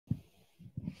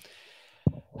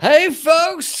Hey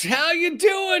folks, how you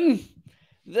doing?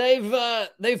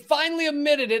 They've finally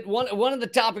admitted it. One of the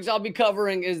topics I'll be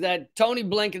covering is that Tony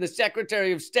Blinken, the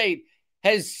Secretary of State,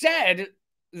 has said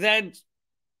that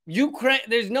Ukraine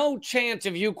there's no chance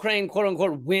of Ukraine, quote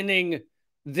unquote, winning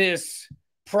this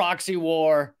proxy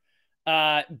war.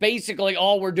 Basically,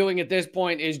 all we're doing at this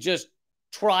point is just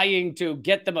trying to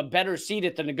get them a better seat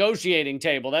at the negotiating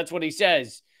table. That's what he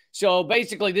says. So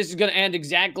basically, this is going to end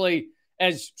exactly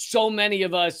as so many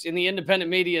of us in the independent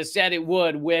media said it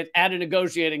would, with at a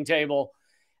negotiating table.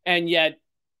 And yet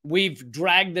we've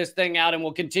dragged this thing out and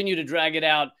will continue to drag it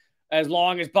out as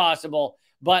long as possible.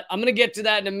 But I'm going to get to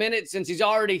that in a minute. Since he's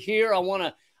already here, I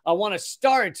want to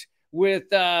start with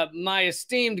my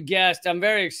esteemed guest. I'm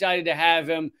very excited to have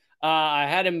him. I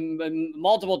had him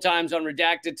multiple times on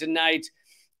Redacted tonight,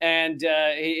 and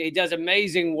he does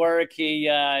amazing work.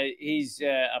 He's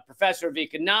a professor of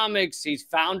economics. He's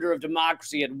founder of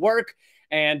Democracy at Work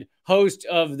and host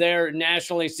of their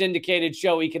nationally syndicated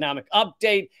show, Economic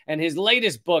Update. And his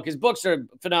latest book, his books are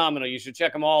phenomenal. You should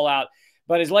check them all out.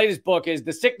 But his latest book is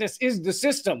The Sickness is the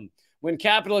System: When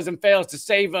Capitalism Fails to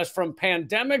Save Us from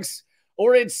Pandemics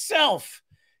or Itself.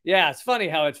 Yeah, it's funny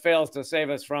how it fails to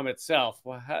save us from itself.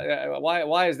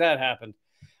 Why has that happened?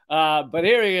 But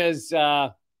here he is,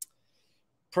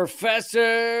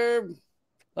 Professor,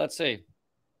 let's see.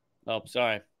 Oh,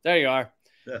 sorry. There you are.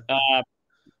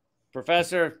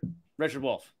 Professor Richard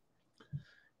Wolff.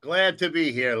 Glad to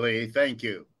be here, Lee. Thank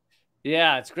you.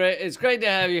 Yeah, it's great. It's great to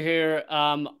have you here.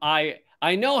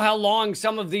 I know how long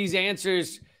some of these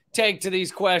answers take to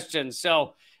these questions.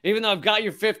 So even though I've got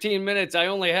your 15 minutes, I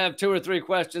only have 2 or 3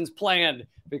 questions planned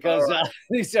because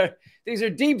these are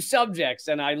deep subjects,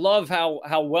 and I love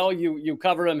how well you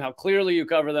cover them, how clearly you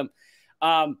cover them.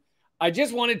 I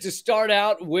just wanted to start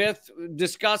out with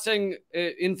discussing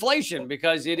inflation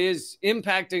because it is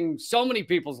impacting so many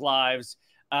people's lives.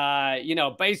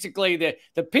 Basically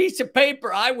the piece of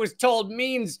paper I was told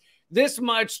means this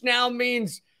much now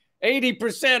means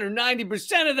 80% or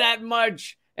 90% of that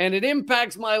much, and it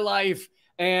impacts my life.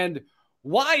 And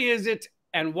why is it?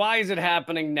 And why is it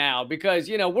happening now? Because,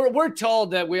 we're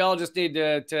told that we all just need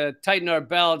to tighten our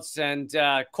belts, and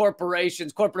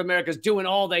corporate America's doing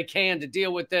all they can to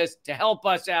deal with this, to help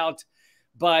us out.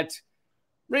 But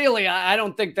really, I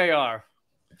don't think they are.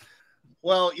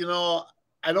 Well,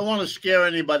 I don't want to scare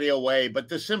anybody away, but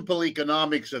the simple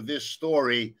economics of this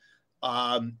story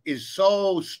is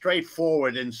so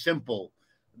straightforward and simple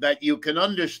that you can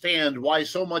understand why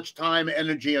so much time,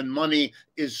 energy, and money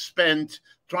is spent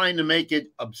trying to make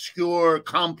it obscure,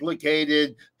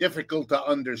 complicated, difficult to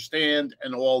understand,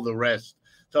 and all the rest.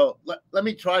 So let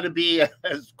me try to be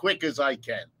as quick as I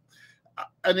can.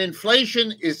 An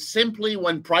inflation is simply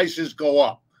when prices go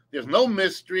up. There's no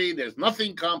mystery. There's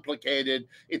nothing complicated.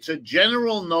 It's a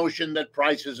general notion that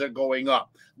prices are going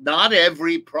up. Not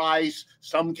every price.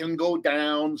 Some can go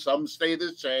down. Some stay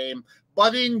the same.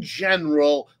 But in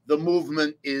general, the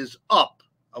movement is up.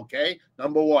 Okay?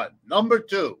 Number one. Number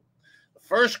two, the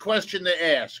first question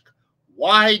to ask,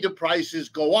 why do prices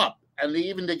go up? And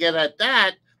even to get at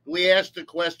that, we ask the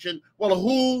question, well,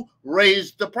 who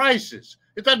raised the prices?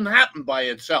 It doesn't happen by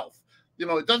itself.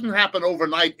 It doesn't happen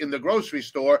overnight in the grocery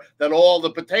store that all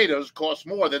the potatoes cost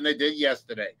more than they did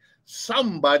yesterday.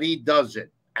 Somebody does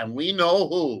it, and we know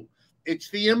who.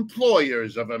 It's the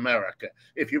employers of America.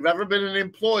 If you've ever been an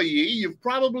employee, you've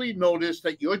probably noticed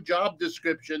that your job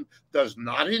description does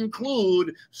not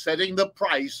include setting the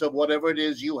price of whatever it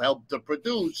is you help to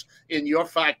produce in your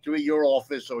factory, your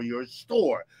office, or your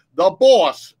store. The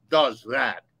boss does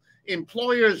that.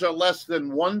 Employers are less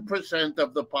than 1%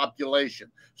 of the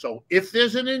population. So if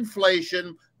there's an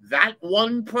inflation, that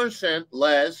 1%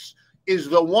 less is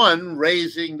the one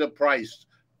raising the price.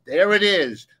 There it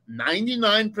is.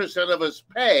 99% of us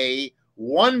pay,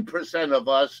 1% of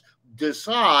us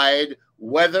decide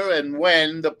whether and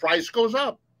when the price goes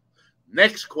up.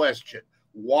 Next question.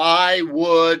 Why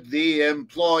would the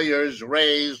employers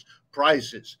raise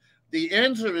prices? The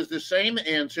answer is the same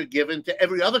answer given to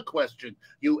every other question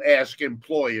you ask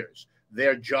employers.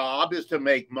 Their job is to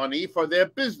make money for their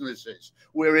businesses.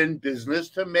 We're in business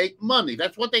to make money.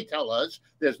 That's what they tell us.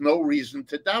 There's no reason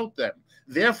to doubt them.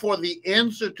 Therefore, the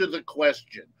answer to the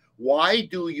question, why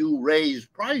do you raise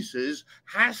prices,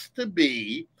 has to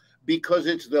be because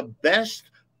it's the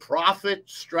best profit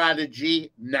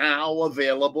strategy now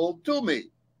available to me.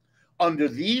 Under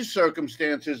these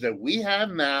circumstances that we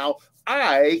have now,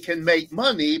 I can make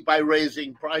money by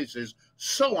raising prices,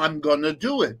 so I'm going to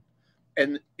do it.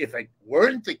 And if it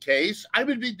weren't the case, I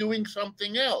would be doing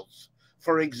something else.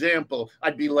 For example,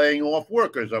 I'd be laying off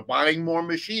workers or buying more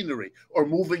machinery or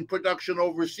moving production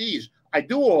overseas. I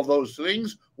do all those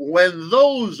things when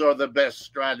those are the best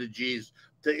strategies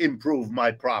to improve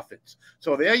my profits.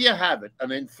 So there you have it.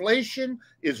 And inflation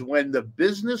is when the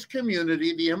business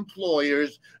community, the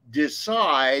employers,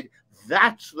 decide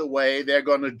that's the way they're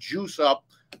going to juice up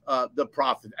the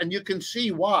profit. And you can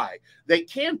see why. They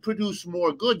can't produce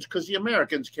more goods because the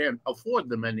Americans can't afford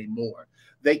them anymore.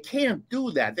 They can't do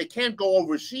that. They can't go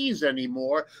overseas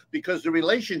anymore because the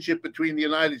relationship between the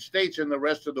United States and the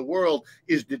rest of the world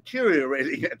is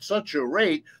deteriorating at such a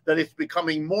rate that it's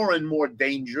becoming more and more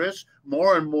dangerous,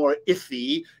 more and more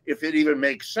iffy, if it even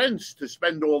makes sense to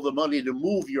spend all the money to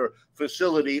move your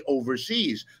facility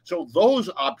overseas. So those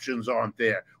options aren't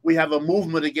there. We have a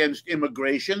movement against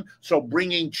immigration, so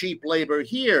bringing cheap labor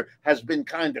here has been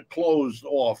kind of closed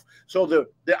off. So the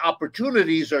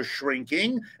opportunities are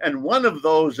shrinking, and one of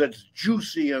those that's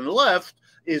juicy and left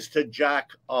is to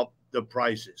jack up the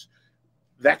prices.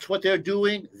 That's what they're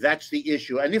doing. That's the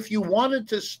issue. And if you wanted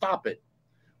to stop it,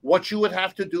 what you would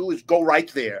have to do is go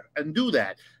right there and do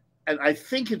that. And I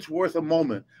think it's worth a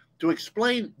moment to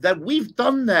explain that we've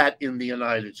done that in the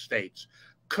United States.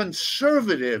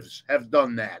 Conservatives have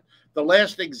done that. The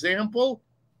last example,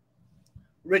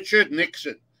 Richard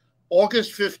Nixon,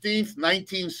 August 15th,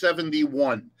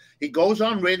 1971. He goes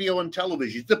on radio and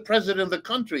television. He's the president of the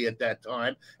country at that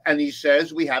time, and he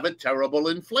says we have a terrible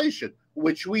inflation,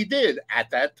 which we did at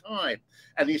that time.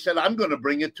 And he said, I'm going to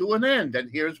bring it to an end, and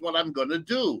here's what I'm going to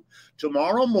do.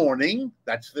 Tomorrow morning,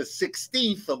 that's the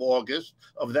 16th of August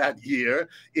of that year,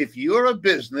 if you're a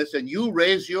business and you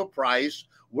raise your price,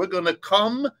 we're going to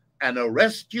come and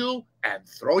arrest you and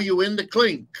throw you in the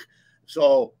clink.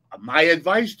 So my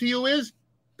advice to you is,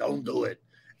 don't do it.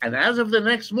 And as of the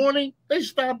next morning, they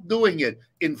stopped doing it.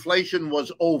 Inflation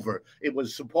was over. It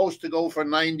was supposed to go for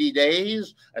 90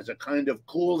 days as a kind of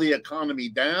cool the economy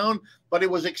down, but it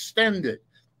was extended.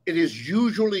 It is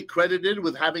usually credited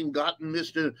with having gotten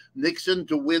Mr. Nixon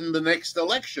to win the next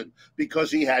election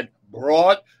because he had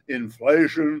brought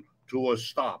inflation to a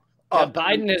stop. Yeah,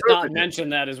 Biden has not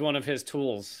mentioned that as one of his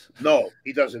tools. No,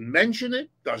 he doesn't mention it,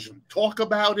 doesn't talk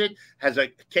about it, has a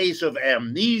case of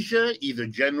amnesia, either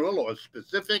general or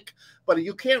specific, but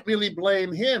you can't really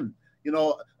blame him. You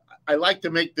know, I like to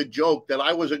make the joke that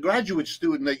I was a graduate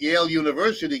student at Yale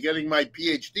University getting my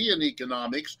PhD in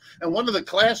economics, and one of the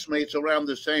classmates around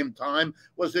the same time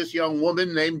was this young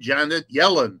woman named Janet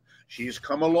Yellen. She's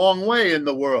come a long way in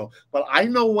the world, but I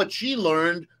know what she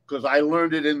learned because I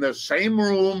learned it in the same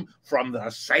room from the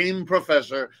same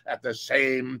professor at the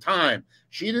same time.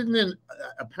 She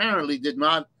apparently did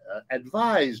not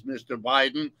advise Mr.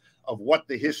 Biden of what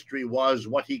the history was,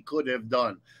 what he could have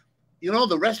done. You know,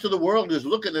 the rest of the world is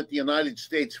looking at the United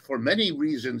States for many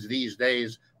reasons these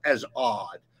days as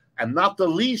odd. And not the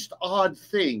least odd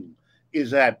thing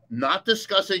is that not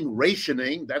discussing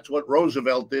rationing, that's what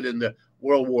Roosevelt did in the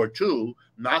World War II,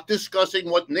 not discussing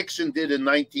what Nixon did in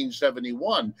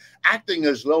 1971, acting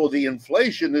as though the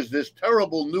inflation is this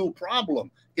terrible new problem.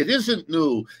 It isn't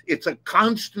new. It's a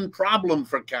constant problem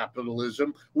for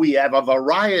capitalism. We have a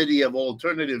variety of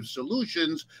alternative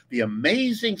solutions. The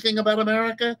amazing thing about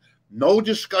America, no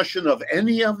discussion of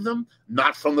any of them,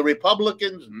 not from the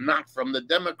Republicans, not from the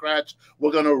Democrats.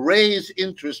 We're going to raise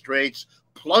interest rates,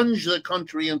 plunge the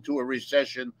country into a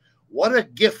recession. What a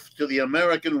gift to the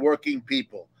American working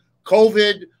people.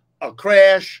 COVID, a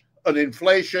crash, an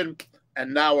inflation,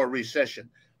 and now a recession.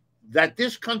 That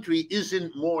this country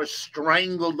isn't more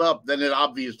strangled up than it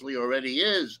obviously already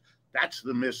is, that's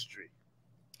the mystery.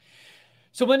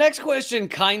 So my next question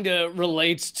kind of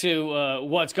relates to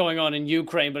what's going on in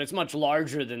Ukraine, but it's much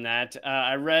larger than that.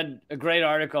 I read a great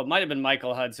article, it might have been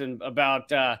Michael Hudson,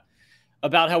 about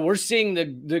how we're seeing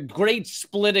the great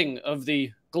splitting of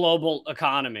the global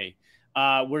economy.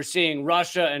 We're seeing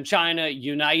Russia and China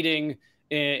uniting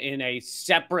in a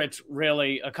separate,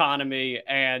 really, economy,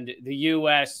 and the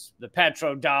U.S., the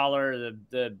petrodollar,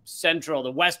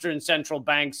 the Western central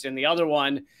banks in the other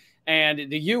one. And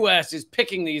the U.S. is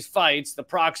picking these fights, the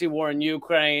proxy war in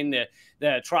Ukraine,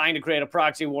 the trying to create a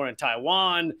proxy war in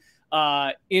Taiwan,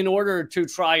 in order to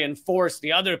try and force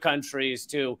the other countries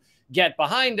to get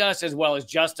behind us, as well as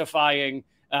justifying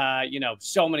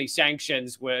so many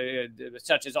sanctions,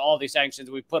 such as all the sanctions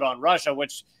we put on Russia,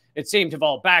 which it seemed to have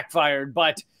all backfired.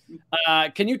 But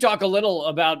can you talk a little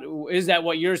about, is that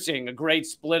what you're seeing, a great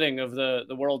splitting of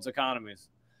the world's economies?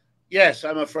 Yes,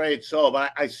 I'm afraid so.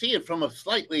 But I see it from a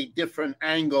slightly different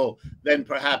angle than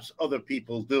perhaps other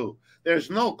people do. There's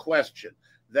no question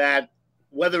that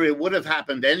whether it would have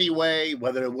happened anyway,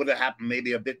 whether it would have happened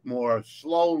maybe a bit more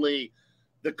slowly,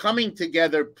 The coming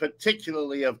together,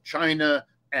 particularly of China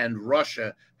and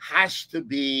Russia, has to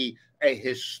be a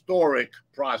historic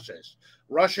process.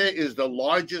 Russia is the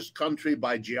largest country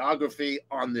by geography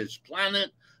on this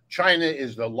planet. China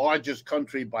is the largest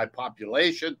country by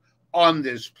population on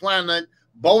this planet.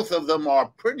 Both of them are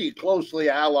pretty closely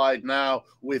allied now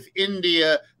with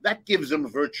India. That gives them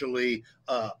virtually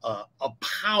a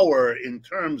power in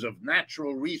terms of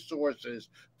natural resources,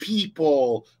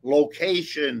 people,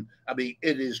 location. I mean,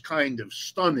 it is kind of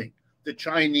stunning. The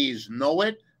Chinese know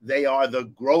it. They are the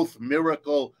growth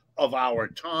miracle of our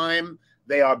time.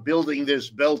 They are building this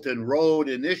Belt and Road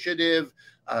initiative.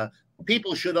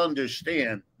 People should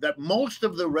understand that most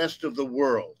of the rest of the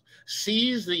world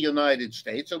sees the United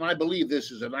States, and I believe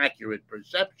this is an accurate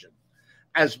perception,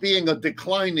 as being a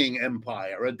declining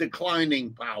empire, a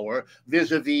declining power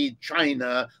vis-a-vis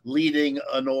China leading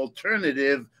an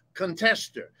alternative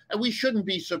contester. And we shouldn't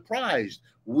be surprised.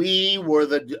 We were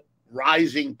the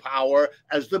rising power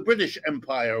as the British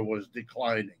Empire was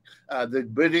declining. The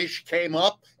British came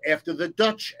up after the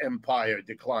Dutch Empire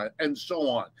declined, and so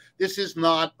on. This is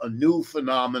not a new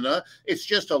phenomena. It's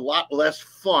just a lot less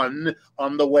fun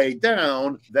on the way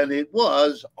down than it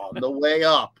was on the way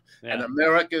up. Yeah. And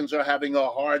Americans are having a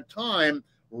hard time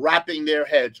wrapping their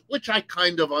heads, which I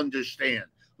kind of understand.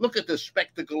 Look at the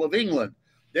spectacle of England.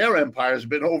 Their empire has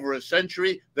been over a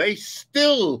century. They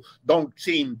still don't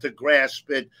seem to grasp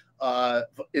it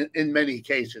in many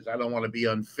cases. I don't want to be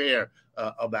unfair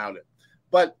about it.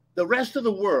 But the rest of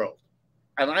the world,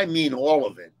 and I mean all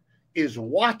of it, is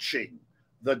watching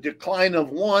the decline of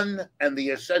one and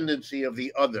the ascendancy of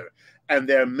the other. And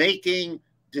they're making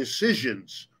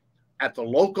decisions at the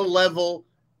local level,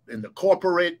 in the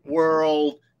corporate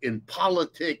world, in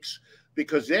politics,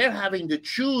 because they're having to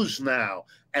choose now.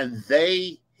 And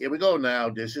here we go now,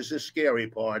 this is the scary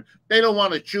part, they don't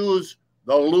want to choose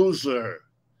the loser.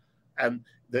 And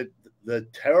the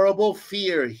terrible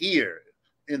fear here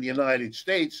in the United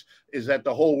States is that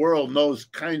the whole world knows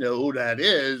kind of who that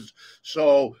is.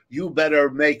 So you better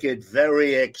make it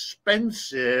very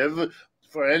expensive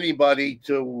for anybody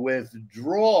to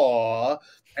withdraw.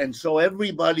 And so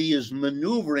everybody is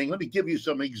maneuvering. Let me give you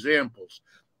some examples.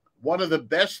 One of the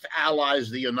best allies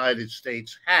the United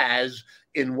States has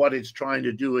in what it's trying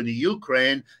to do in the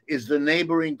Ukraine is the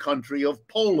neighboring country of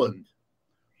Poland.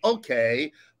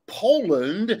 Okay,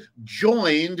 Poland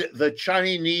joined the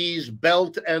Chinese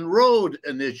Belt and Road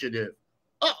Initiative.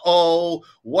 Uh-oh,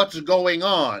 what's going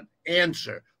on?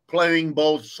 Answer, playing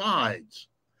both sides.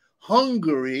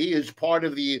 Hungary is part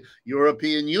of the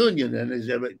European Union and is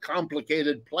a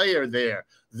complicated player there.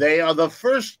 They are the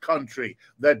first country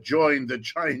that joined the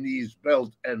Chinese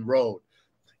Belt and Road.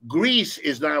 Greece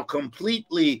is now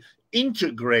completely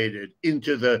integrated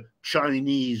into the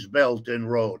Chinese Belt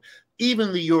and Road.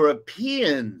 Even the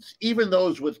Europeans, even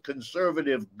those with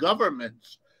conservative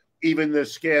governments, even the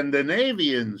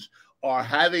Scandinavians are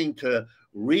having to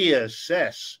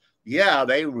reassess. Yeah,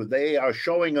 they are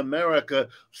showing America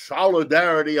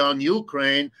solidarity on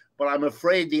Ukraine, but I'm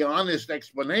afraid the honest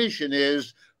explanation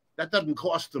is that doesn't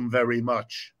cost them very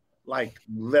much, like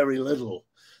very little.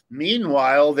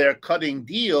 Meanwhile, they're cutting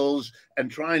deals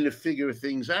and trying to figure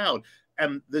things out.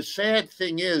 And the sad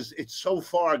thing is, it's so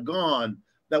far gone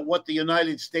that what the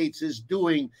United States is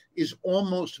doing is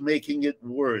almost making it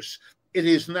worse. It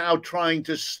is now trying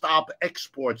to stop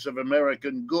exports of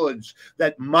American goods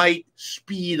that might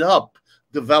speed up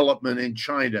development in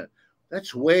China.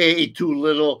 That's way too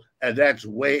little, and that's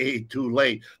way too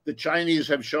late. The Chinese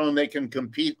have shown they can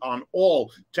compete on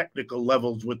all technical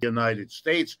levels with the United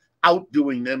States,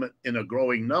 outdoing them in a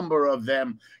growing number of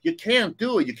them. You can't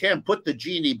do it. You can't put the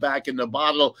genie back in the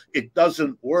bottle. It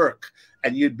doesn't work.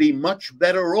 And you'd be much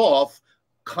better off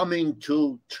coming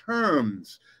to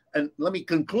terms. And let me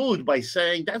conclude by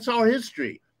saying that's our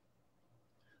history.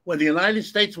 When the United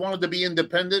States wanted to be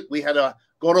independent, we had to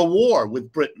go to war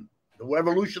with Britain, the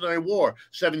Revolutionary War,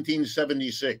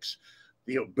 1776.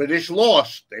 The British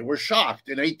lost. They were shocked.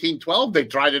 In 1812, they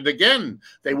tried it again.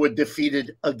 They were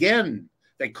defeated again.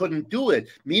 They couldn't do it.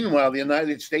 Meanwhile, the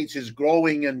United States is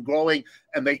growing and growing,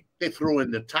 and they threw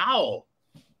in the towel.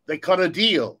 They cut a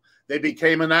deal. They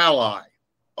became an ally.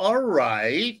 All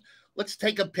right, let's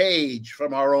take a page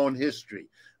from our own history.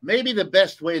 Maybe the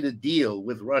best way to deal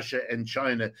with Russia and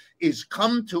China is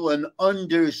come to an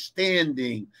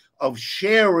understanding of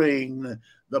sharing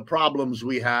the problems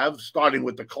we have, starting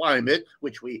with the climate,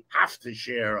 which we have to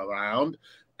share around,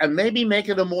 and maybe make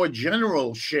it a more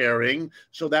general sharing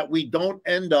so that we don't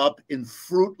end up in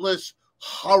fruitless,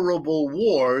 horrible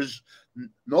wars,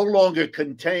 no longer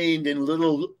contained in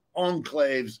little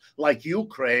enclaves like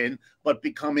Ukraine, but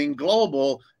becoming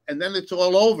global. and then it's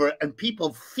all over, and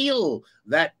people feel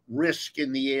that risk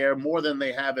in the air more than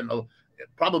they have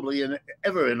probably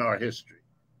ever in our history.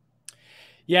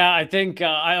 Yeah, I think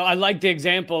I like the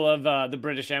example of the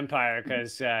British Empire,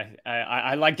 because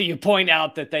I like that you point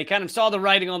out that they kind of saw the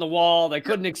writing on the wall. They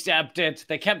couldn't accept it.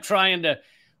 They kept trying to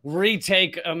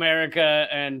retake America,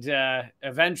 and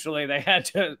eventually they had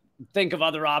to think of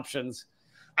other options.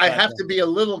 I have to be a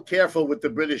little careful with the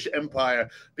British Empire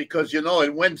because, you know,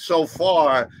 it went so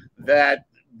far that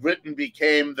Britain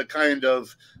became the kind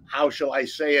of, how shall I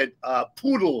say it,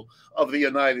 poodle of the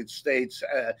United States.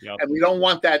 Yep. And we don't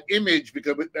want that image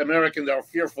because Americans are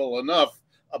fearful enough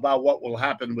about what will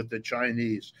happen with the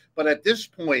Chinese. But at this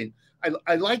point,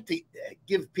 I like to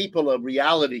give people a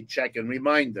reality check and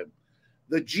remind them.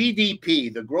 The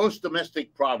GDP, the gross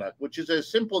domestic product, which is a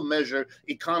simple measure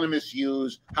economists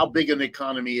use how big an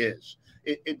economy is.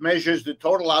 It measures the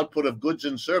total output of goods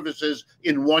and services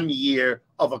in 1 year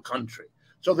of a country.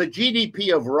 So the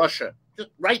GDP of Russia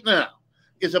right now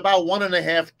is about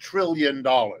 $1.5 trillion.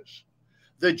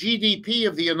 The GDP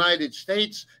of the United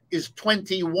States is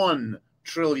 $21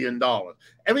 trillion.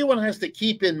 Everyone has to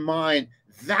keep in mind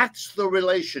that's the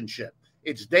relationship.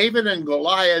 It's David and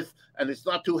Goliath, and it's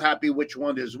not too happy which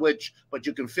one is which, but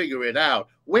you can figure it out.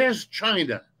 Where's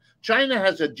China? China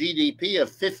has a GDP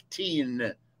of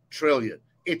 15 trillion.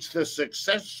 It's the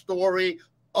success story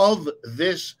of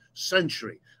this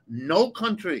century. No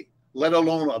country, let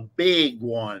alone a big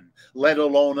one, let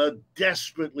alone a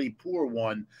desperately poor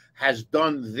one, has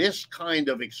done this kind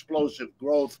of explosive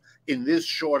growth in this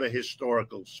short a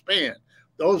historical span.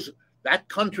 That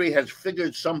country has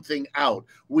figured something out.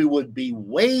 We would be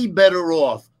way better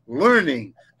off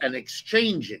learning and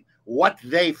exchanging what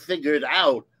they figured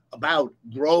out about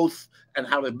growth and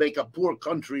how to make a poor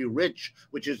country rich,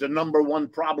 which is the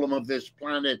 #1 problem of this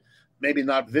planet, maybe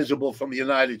not visible from the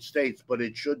United States, but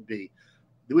it should be.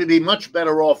 We'd be much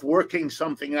better off working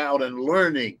something out and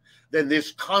learning than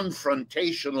this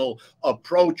confrontational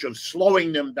approach of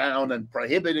slowing them down and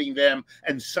prohibiting them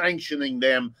and sanctioning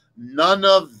them. None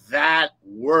of that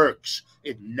works.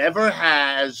 It never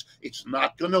has. It's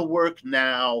not going to work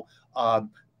now.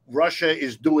 Russia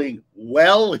is doing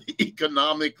well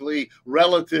economically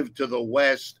relative to the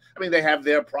West. I mean, they have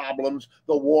their problems.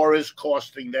 The war is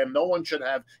costing them. No one should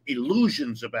have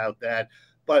illusions about that.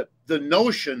 But the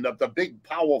notion of the big,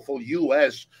 powerful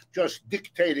U.S. just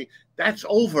dictating, that's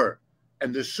over.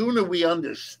 And the sooner we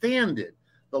understand it,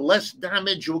 the less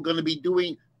damage we're going to be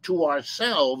doing to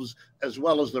ourselves as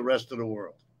well as the rest of the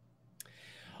world.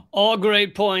 All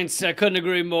great points. I couldn't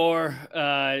agree more.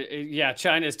 Yeah,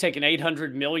 China has taken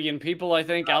 800 million people, I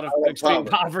think, out of extreme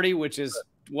poverty, which is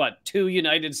what,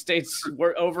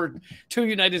 over 2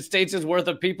 United States' worth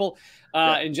of people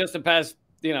in just the past,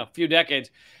 few decades.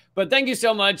 But thank you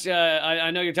so much.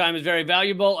 I know your time is very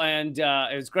valuable, and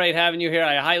it was great having you here.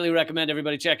 I highly recommend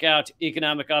everybody check out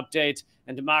Economic Update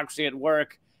and Democracy at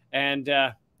Work. And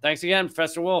thanks again,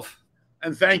 Professor Wolff.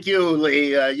 And thank you,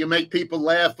 Lee. You make people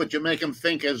laugh, but you make them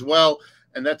think as well,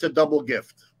 and that's a double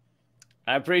gift.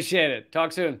 I appreciate it.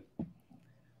 Talk soon.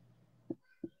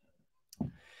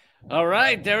 All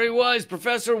right, there he was,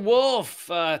 Professor Wolff.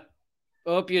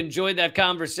 Hope you enjoyed that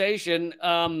conversation.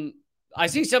 I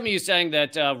see some of you saying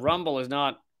that Rumble is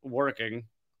not working.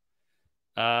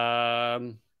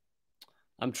 I'm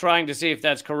trying to see if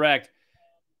that's correct.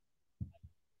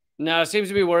 No, it seems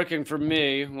to be working for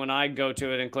me when I go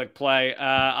to it and click play.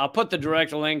 I'll put the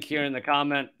direct link here in the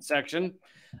comment section.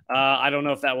 I don't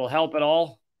know if that will help at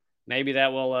all. Maybe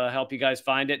that will help you guys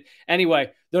find it.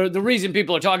 Anyway, the reason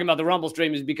people are talking about the Rumble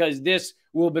stream is because this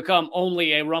will become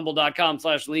only a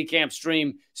rumble.com/Lee Camp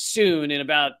stream soon in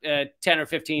about 10 or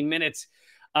 15 minutes.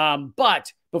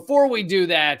 But before we do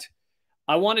that,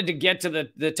 I wanted to get to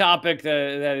the topic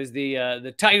that is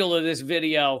the title of this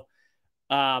video.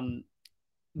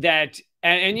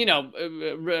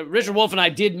 Richard Wolff and I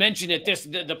did mention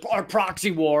it, our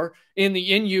proxy war in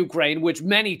Ukraine, which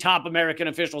many top American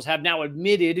officials have now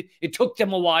admitted. It took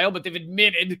them a while, but they've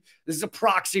admitted this is a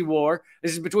proxy war.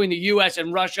 This is between the U.S.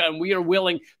 and Russia, and we are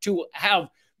willing to have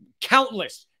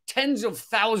countless, tens of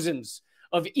thousands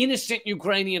of innocent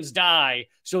Ukrainians die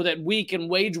so that we can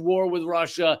wage war with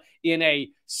Russia in a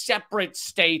separate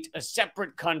state, a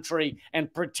separate country,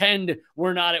 and pretend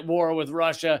we're not at war with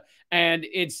Russia. And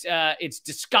it's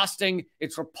disgusting.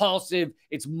 It's repulsive.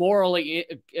 It's morally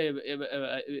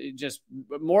just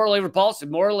morally repulsive,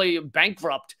 morally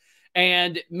bankrupt.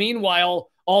 And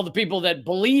meanwhile, all the people that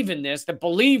believe in this, that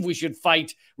believe we should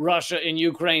fight Russia in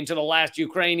Ukraine to the last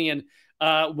Ukrainian,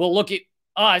 will look at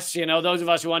us, those of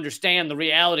us who understand the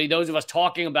reality, those of us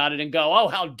talking about it and go, oh,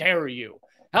 how dare you?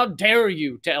 How dare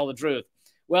you tell the truth?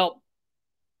 Well,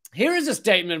 here is a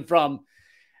statement from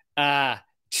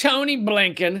Tony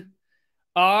Blinken,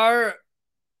 our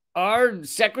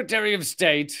Secretary of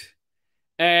State.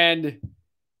 And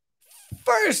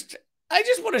first, I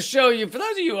just want to show you, for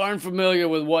those of you who aren't familiar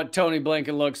with what Tony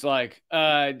Blinken looks like,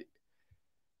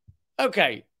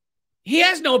 okay, he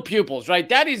has no pupils, right?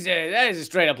 That is a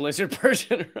straight up lizard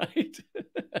person, right?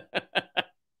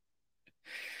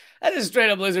 That is a straight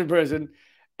up lizard person.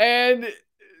 And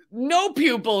no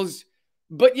pupils,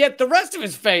 but yet the rest of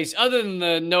his face, other than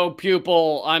the no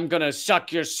pupil, I'm going to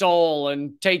suck your soul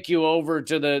and take you over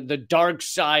to the dark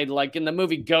side, like in the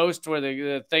movie Ghost, where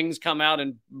the things come out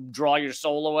and draw your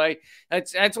soul away.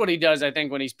 That's what he does, I think,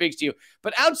 when he speaks to you.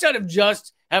 But outside of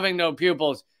just having no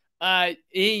pupils,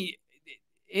 the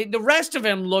rest of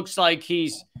him looks like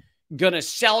he's going to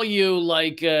sell you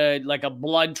like a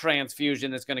blood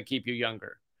transfusion that's going to keep you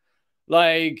younger.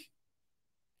 Like,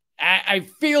 I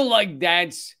feel like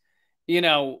that's,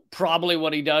 probably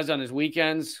what he does on his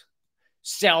weekends.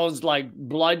 Sells like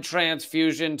blood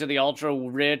transfusion to the ultra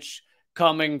rich,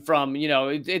 coming from,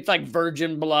 it's like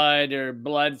virgin blood or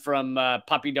blood from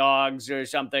puppy dogs or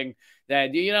something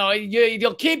that,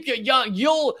 you'll keep you young.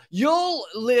 You'll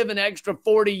live an extra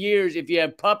 40 years if you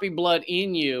have puppy blood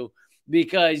in you,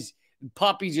 because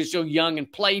puppies are so young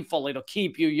and playful. It'll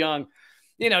keep you young.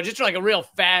 Just like a real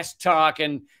fast talk,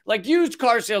 and like used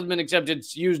car salesman, except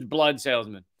it's used blood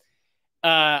salesman.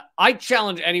 I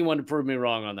challenge anyone to prove me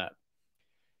wrong on that.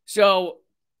 So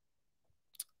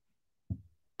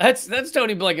that's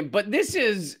Tony Blinken. But this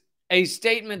is a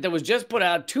statement that was just put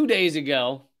out 2 days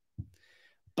ago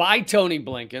by Tony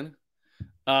Blinken,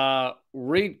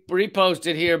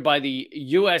 reposted here by the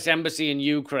U.S. Embassy in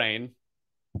Ukraine.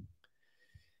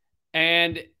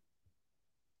 And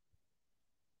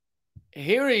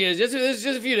here he is. This is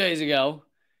just a few days ago.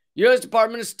 U.S.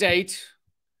 Department of State.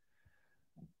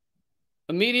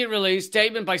 Immediate release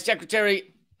statement by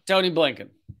Secretary Tony Blinken.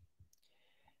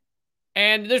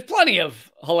 And there's plenty of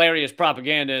hilarious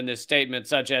propaganda in this statement,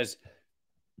 such as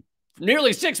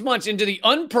nearly 6 months into the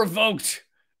unprovoked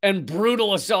and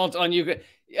brutal assault on Ukraine.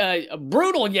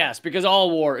 Brutal, yes, because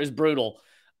all war is brutal.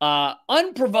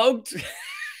 Unprovoked.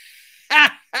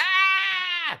 I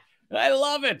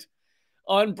love it.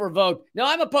 Unprovoked. Now,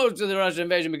 I'm opposed to the Russian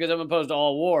invasion because I'm opposed to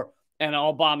all war and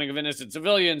all bombing of innocent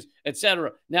civilians,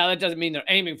 etc. Now, that doesn't mean they're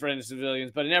aiming for innocent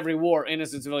civilians, but in every war,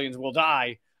 innocent civilians will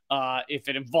die if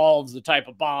it involves the type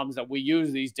of bombs that we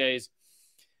use these days.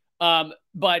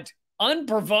 But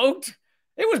unprovoked,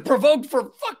 it was provoked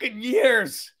for fucking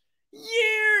years.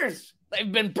 Years.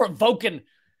 They've been provoking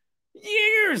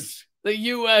years. The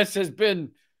U.S. has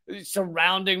been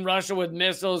surrounding Russia with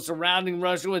missiles, surrounding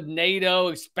Russia with NATO,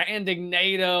 expanding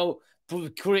NATO,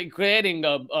 creating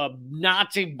a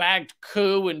Nazi-backed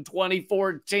coup in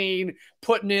 2014,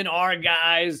 putting in our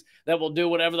guys that will do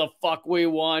whatever the fuck we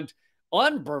want.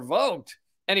 Unprovoked.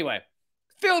 Anyway,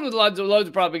 filled with loads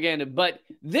of propaganda. But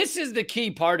this is the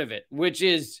key part of it, which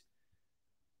is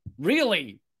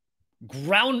really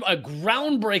a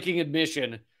groundbreaking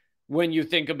admission when you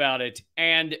think about it,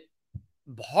 and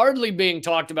hardly being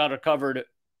talked about or covered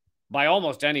by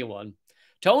almost anyone.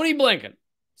 Tony Blinken,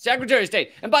 Secretary of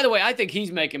State. And by the way, I think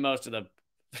he's making most of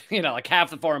the, like half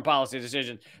the foreign policy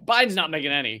decisions. Biden's not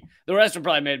making any. The rest are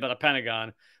probably made by the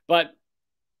Pentagon. But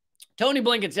Tony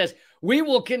Blinken says, we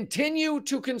will continue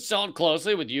to consult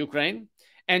closely with Ukraine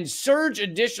and surge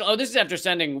additional, this is after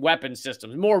sending weapon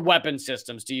systems, more weapon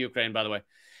systems to Ukraine, by the way,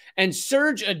 and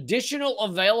surge additional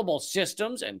available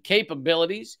systems and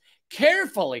capabilities,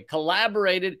 carefully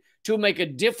collaborated to make a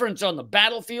difference on the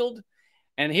battlefield.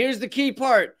 And here's the key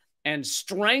part, and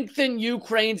strengthen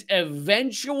Ukraine's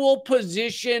eventual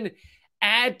position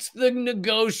at the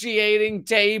negotiating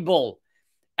table.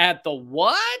 At the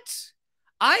what?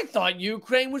 I thought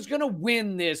Ukraine was going to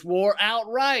win this war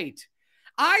outright.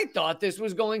 I thought this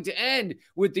was going to end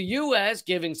with the U.S.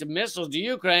 giving some missiles to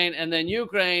Ukraine and then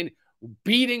Ukraine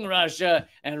beating Russia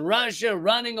and Russia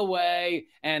running away.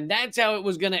 And that's how it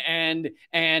was going to end.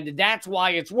 And that's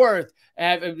why it's worth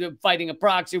fighting a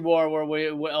proxy war where we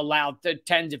allow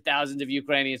tens of thousands of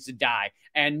Ukrainians to die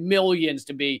and millions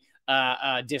to be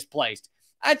displaced.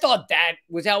 I thought that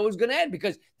was how it was going to end,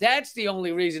 because that's the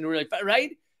only reason to really fight,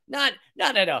 right? Not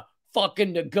at a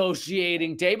fucking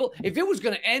negotiating table. If it was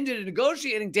going to end at a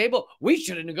negotiating table, we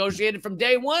should have negotiated from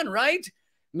day one, right?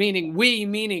 Meaning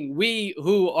we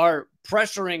who are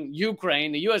pressuring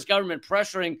Ukraine, the U.S. government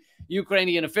pressuring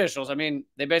Ukrainian officials. I mean,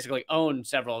 they basically own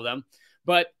several of them.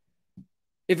 But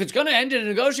if it's going to end at a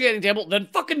negotiating table, then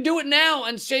fucking do it now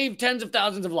and save tens of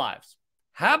thousands of lives.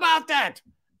 How about that?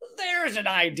 There's an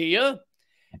idea.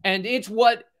 And it's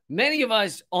what many of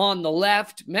us on the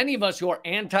left, many of us who are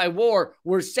anti-war,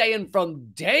 were saying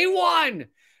from day one,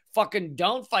 fucking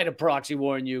don't fight a proxy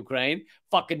war in Ukraine.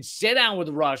 Fucking sit down with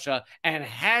Russia and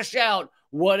hash out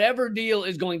whatever deal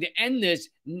is going to end this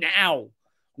now,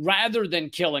 rather than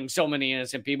killing so many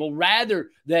innocent people, rather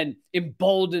than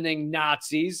emboldening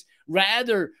Nazis,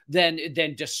 rather than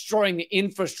destroying the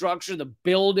infrastructure, the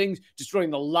buildings,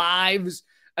 destroying the lives.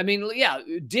 I mean, yeah,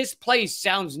 displaced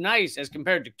sounds nice as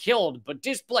compared to killed, but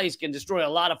displaced can destroy a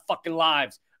lot of fucking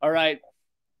lives, all right?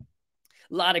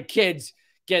 A lot of kids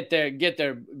get their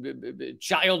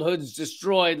childhoods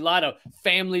destroyed. A lot of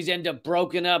families end up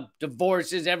broken up,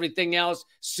 divorces, everything else,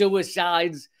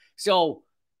 suicides. So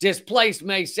displaced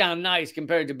may sound nice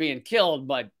compared to being killed,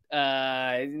 but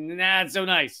not so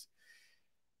nice.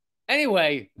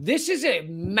 Anyway, this is a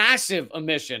massive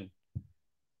omission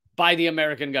by the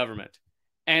American government.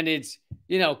 And it's,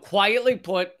 quietly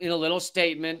put in a little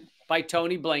statement by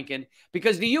Tony Blinken,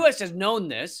 because the U.S. has known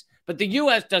this, but the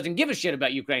U.S. doesn't give a shit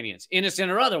about Ukrainians,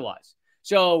 innocent or otherwise.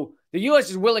 So the U.S.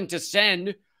 is willing to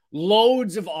send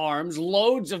loads of arms,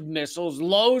 loads of missiles,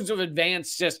 loads of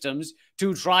advanced systems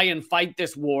to try and fight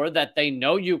this war that they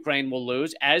know Ukraine will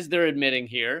lose, as they're admitting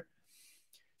here.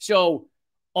 So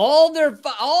all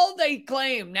they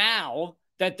claim now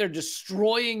that they're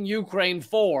destroying Ukraine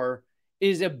for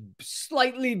is a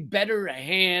slightly better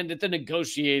hand at the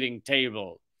negotiating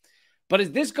table. But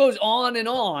as this goes on,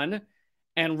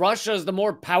 and Russia is the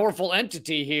more powerful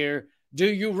entity here,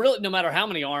 do you really, no matter how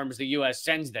many arms the U.S.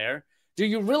 sends there, do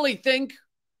you really think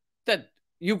that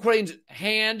Ukraine's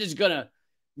hand is going to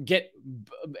get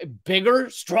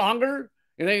bigger, stronger?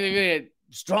 You think they're going to get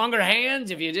stronger hands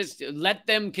if you just let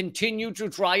them continue to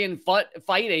try and fight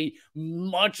a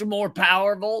much more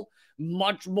powerful,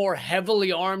 much more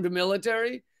heavily armed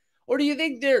military? Or do you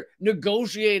think their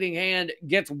negotiating hand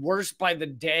gets worse by the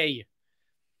day?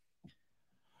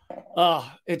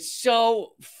 It's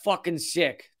so fucking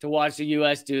sick to watch the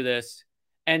U.S. do this.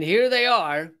 And here they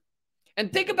are. And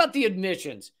think about the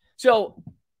admissions. So,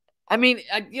 I mean,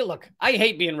 look, I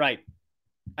hate being right.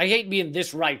 I hate being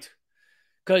this right.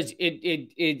 Because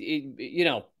it'd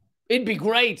be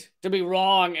great to be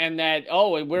wrong, and that,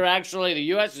 the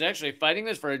U.S. is actually fighting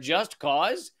this for a just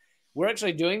cause. We're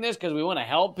actually doing this because we want to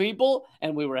help people,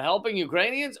 and we were helping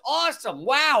Ukrainians. Awesome.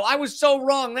 Wow. I was so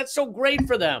wrong. That's so great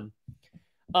for them.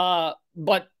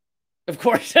 But of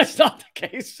course, that's not the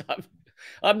case.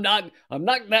 I'm not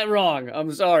that wrong.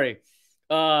 I'm sorry.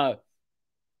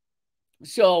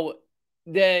 So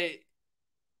many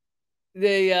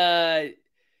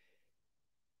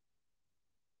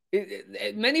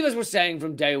of us were saying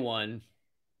from day one,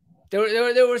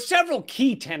 there were several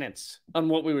key tenets on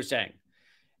what we were saying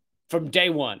from day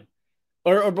one,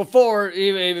 or before it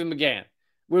even began.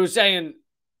 We were saying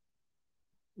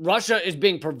Russia is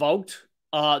being provoked.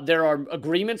 There are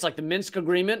agreements like the Minsk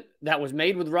agreement that was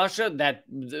made with Russia that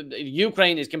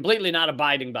Ukraine is completely not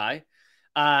abiding by.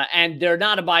 And they're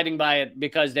not abiding by it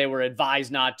because they were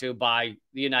advised not to by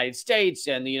the United States,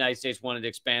 and the United States wanted to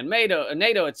expand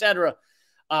NATO, etc.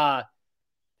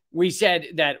 We said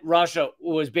that Russia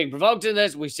was being provoked in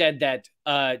this. We said that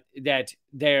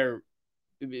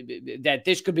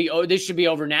this should be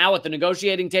over now at the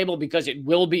negotiating table, because it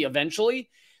will be eventually.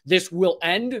 This will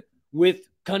end with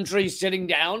countries sitting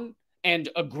down and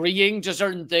agreeing to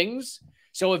certain things.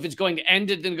 So if it's going to end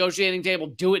at the negotiating table,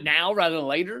 do it now rather than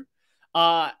later.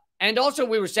 And also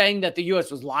we were saying that the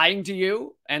U.S. was lying to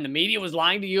you, and the media was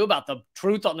lying to you about the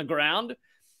truth on the ground.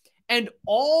 And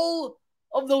all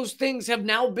of those things have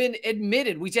now been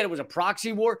admitted. We said it was a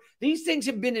proxy war. These things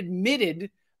have been admitted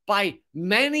by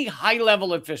many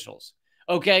high-level officials.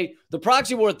 Okay, the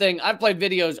proxy war thing, I've played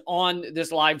videos on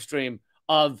this live stream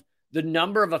of the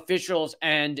number of officials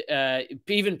and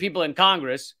even people in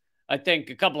Congress, I think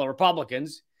a couple of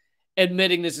Republicans,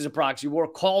 admitting this is a proxy war,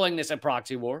 calling this a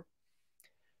proxy war.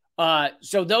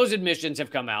 So those admissions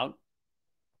have come out.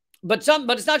 But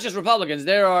it's not just Republicans.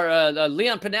 There are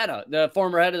Leon Panetta, the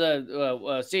former head of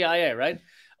the CIA, right?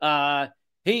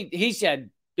 He said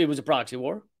it was a proxy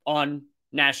war on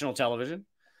national television.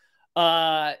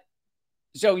 So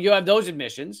you have those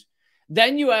admissions.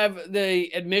 Then you have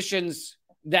the admissions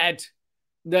that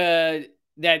the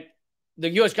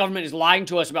U.S. government is lying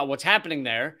to us about what's happening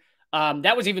there.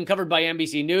 That was even covered by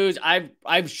NBC News.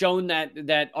 I've shown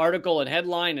that article and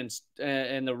headline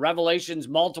and the revelations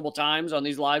multiple times on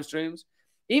these live streams.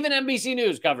 Even NBC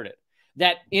News covered it.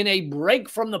 That in a break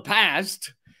from the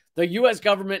past, the U.S.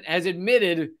 government has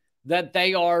admitted that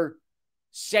they are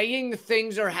saying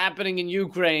things are happening in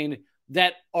Ukraine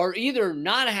that are either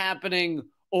not happening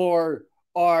or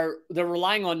they're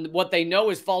relying on what they know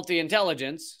is faulty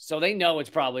intelligence, so they know it's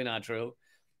probably not true.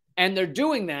 And they're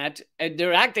doing that, and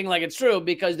they're acting like it's true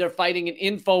because they're fighting an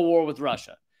info war with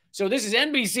Russia. So this is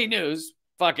NBC News,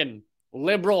 fucking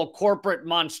liberal corporate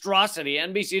monstrosity,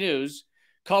 NBC News,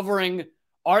 covering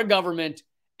our government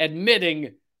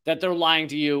admitting that they're lying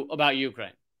to you about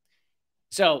Ukraine.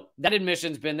 So that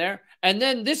admission's been there. And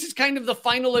then this is kind of the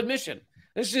final admission.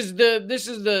 This is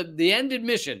the end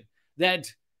admission that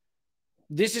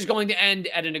this is going to end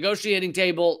at a negotiating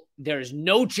table. There is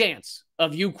no chance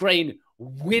of Ukraine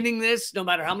winning this, no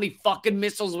matter how many fucking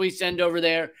missiles we send over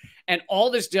there. And all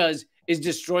this does is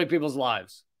destroy people's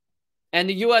lives. And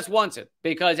the U.S. wants it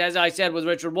because, as I said with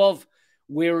Richard Wolff,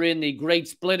 we're in the great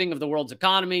splitting of the world's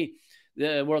economy.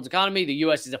 The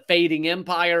U.S. is a fading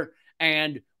empire.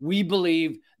 And we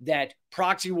believe that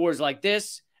proxy wars like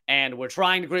this, and we're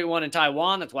trying to create one in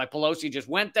Taiwan. That's why Pelosi just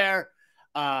went there.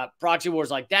 Proxy wars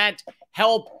like that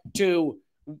help to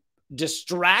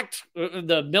distract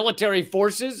the military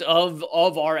forces of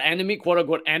our enemy, quote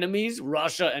unquote enemies,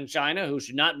 Russia and China, who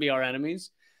should not be our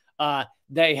enemies.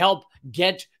 They help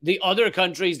get the other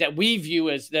countries that we view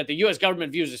as, that the U.S.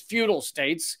 government views as feudal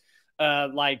states,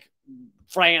 like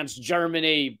France,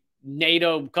 Germany,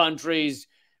 NATO countries,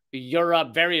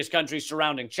 Europe, various countries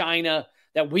surrounding China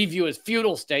that we view as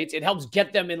feudal states. It helps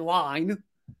get them in line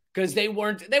because they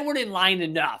weren't in line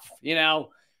enough, you know.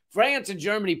 France and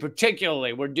Germany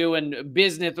particularly were doing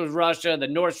business with Russia, the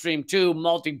Nord Stream 2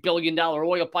 multi-billion-dollar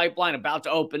oil pipeline about to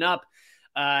open up.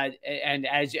 And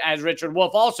as Richard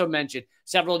Wolff also mentioned,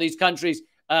 several of these countries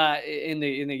in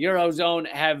the Eurozone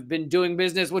have been doing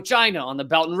business with China on the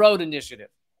Belt and Road Initiative.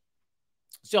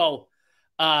 So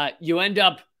you end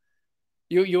up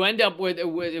with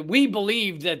we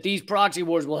believe that these proxy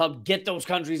wars will help get those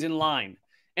countries in line.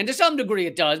 And to some degree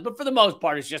it does, but for the most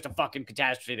part, it's just a fucking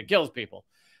catastrophe that kills people.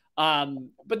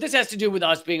 But this has to do with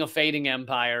us being a fading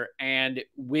empire, and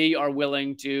we are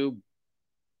willing to,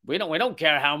 we don't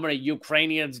care how many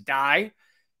Ukrainians die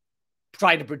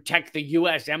trying to protect the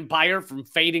U.S. empire from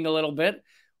fading a little bit.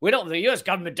 The U.S.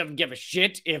 government doesn't give a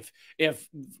shit if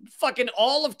fucking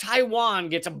all of Taiwan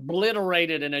gets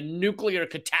obliterated in a nuclear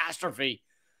catastrophe.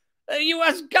 The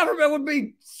U.S. government would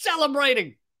be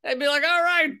celebrating. They'd be like, all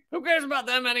right, who cares about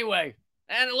them anyway?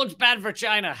 And it looks bad for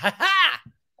China. Ha ha!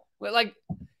 Well, like,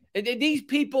 these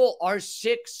people are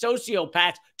sick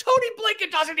sociopaths. Tony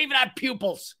Blinken doesn't even have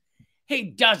pupils. He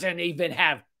doesn't even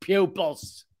have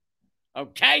pupils.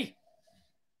 Okay?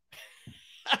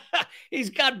 He's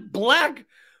got black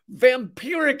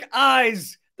vampiric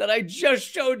eyes that I just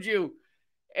showed you.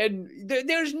 And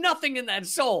there's nothing in that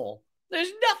soul.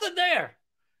 There's nothing there.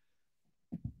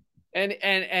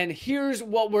 And here's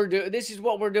what we're doing. This is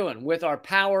what we're doing with our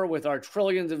power, with our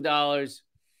trillions of dollars.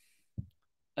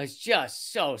 It's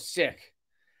just so sick.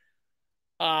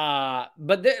 But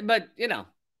you know,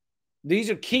 these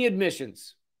are key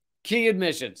admissions. Key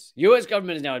admissions. U.S.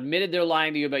 government has now admitted they're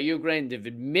lying to you about Ukraine. They've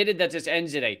admitted that this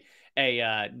ends at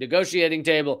a negotiating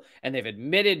table, and they've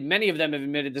admitted, many of them have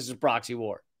admitted this is a proxy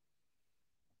war.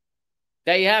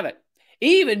 There you have it.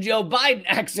 Even Joe Biden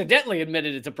accidentally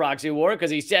admitted it's a proxy war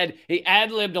because he said he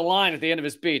ad-libbed a line at the end of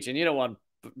his speech, and you don't want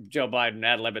Joe Biden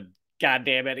ad-libbing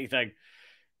goddamn anything.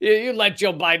 You let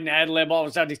Joe Biden ad-lib, all of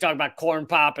a sudden he's talking about corn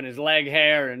pop and his leg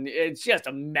hair, and it's just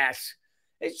a mess.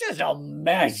 It's just a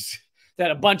mess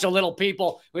that a bunch of little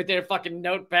people with their fucking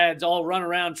notepads all run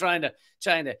around trying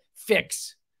to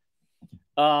fix.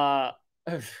 But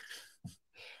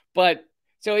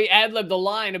so he ad-libbed the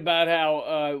line about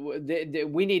how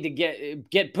we need to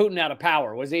get Putin out of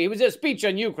power. It was a speech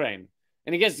on Ukraine,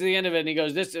 and he gets to the end of it and he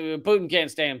goes, Putin can't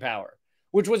stay in power,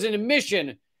 which was an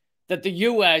admission that the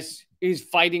U.S. is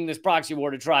fighting this proxy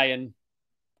war to try and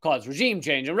cause regime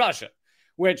change in Russia,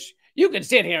 which you can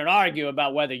sit here and argue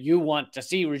about whether you want to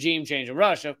see regime change in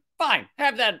Russia. Fine,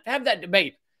 have that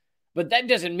debate. But that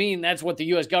doesn't mean that's what the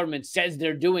U.S. government says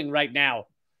they're doing right now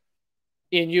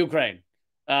in Ukraine.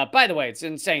 By the way, it's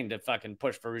insane to fucking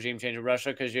push for regime change in Russia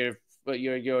because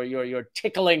you're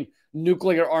tickling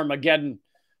nuclear Armageddon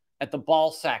at the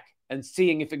ball sack and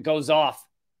seeing if it goes off.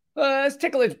 Let's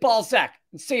tickle its ball sack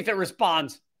and see if it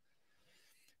responds.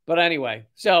 But anyway,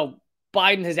 so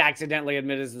Biden has accidentally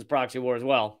admitted this is a proxy war as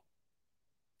well.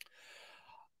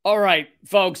 All right,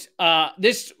 folks,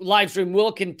 this live stream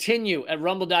will continue at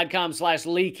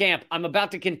rumble.com/Lee Camp. I'm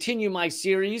about to continue my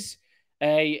series,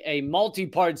 a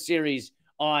multi-part series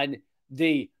on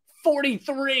the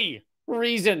 43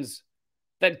 reasons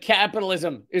that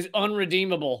capitalism is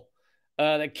unredeemable,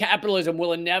 that capitalism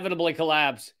will inevitably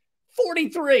collapse.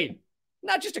 43,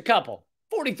 not just a couple,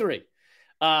 43.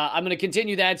 I'm going to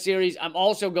continue that series. I'm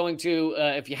also going to,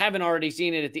 if you haven't already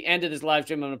seen it, at the end of this live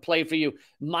stream, I'm going to play for you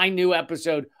my new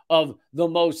episode of The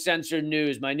Most Censored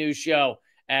News, my new show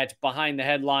at Behind the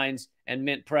Headlines and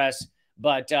Mint Press.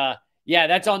 But yeah,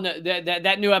 that's on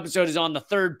that new episode is on the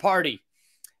third party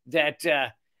that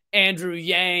Andrew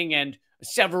Yang and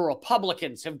several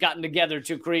Republicans have gotten together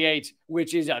to create,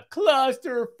 which is a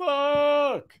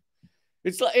clusterfuck.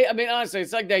 It's like, I mean, honestly,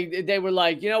 it's like they were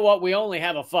like, you know what? We only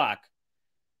have a fuck,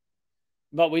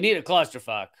 but we need a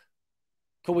clusterfuck.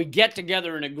 Can we get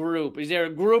together in a group? Is there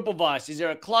a group of us? Is there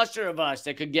a cluster of us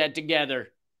that could get together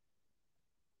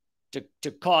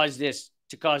to cause this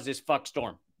fuck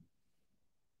storm?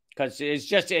 Because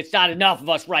it's not enough of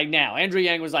us right now. Andrew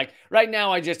Yang was like, right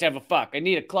now I just have a fuck. I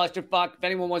need a clusterfuck. If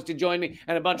anyone wants to join me.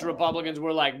 And a bunch of Republicans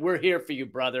were like, we're here for you,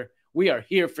 brother. We are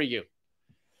here for you.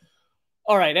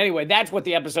 All right. Anyway, that's what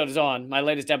the episode is on. My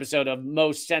latest episode of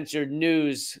Most Censored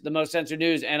News, The Most Censored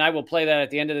News. And I will play that at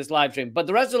the end of this live stream. But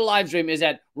the rest of the live stream is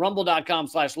at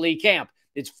rumble.com/Lee Camp.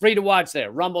 It's free to watch there.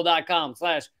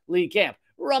 Rumble.com/Lee Camp.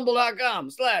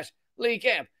 Rumble.com/Lee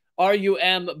Camp.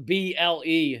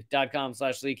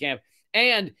 rumble.com/Lee Camp.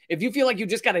 And if you feel like you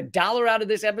just got $1 out of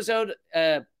this episode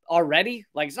already,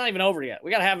 like it's not even over yet. We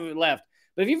got half of it left.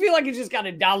 But if you feel like you just got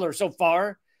 $1 so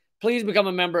far, please become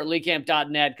a member at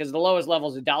leecamp.net because the lowest level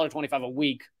is $1.25 a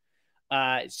week.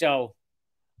 So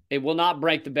it will not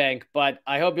break the bank, but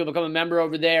I hope you'll become a member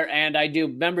over there. And I do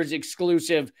members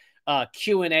exclusive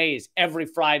Q&As every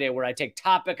Friday where I take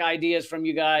topic ideas from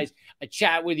you guys. I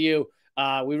chat with you.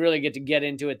 We really get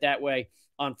into it that way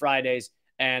on Fridays.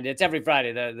 And it's every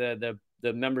Friday,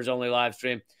 the members only live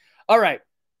stream. All right.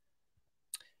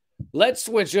 Let's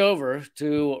switch over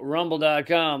to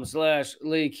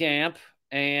rumble.com/Lee Camp.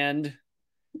 And,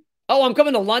 oh, I'm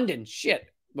coming to London. Shit.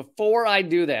 Before I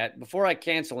do that, before I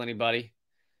cancel anybody,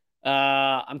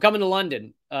 I'm coming to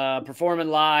London, performing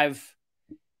live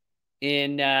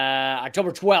in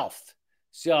October 12th.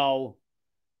 So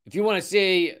if you want to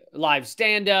see live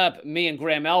stand-up, me and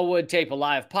Graham Elwood tape a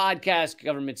live podcast,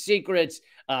 Government Secrets.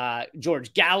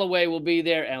 George Galloway will be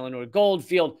there, Eleanor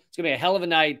Goldfield. It's going to be a hell of a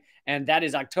night, and that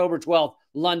is October 12th,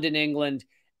 London, England.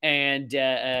 And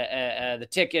the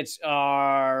tickets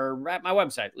are at my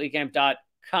website,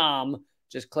 leecamp.com.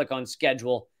 Just click on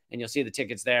schedule, and you'll see the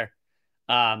tickets there.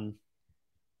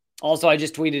 Also, I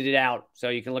just tweeted it out, so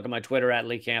you can look at my Twitter at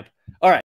Lee Camp. All right.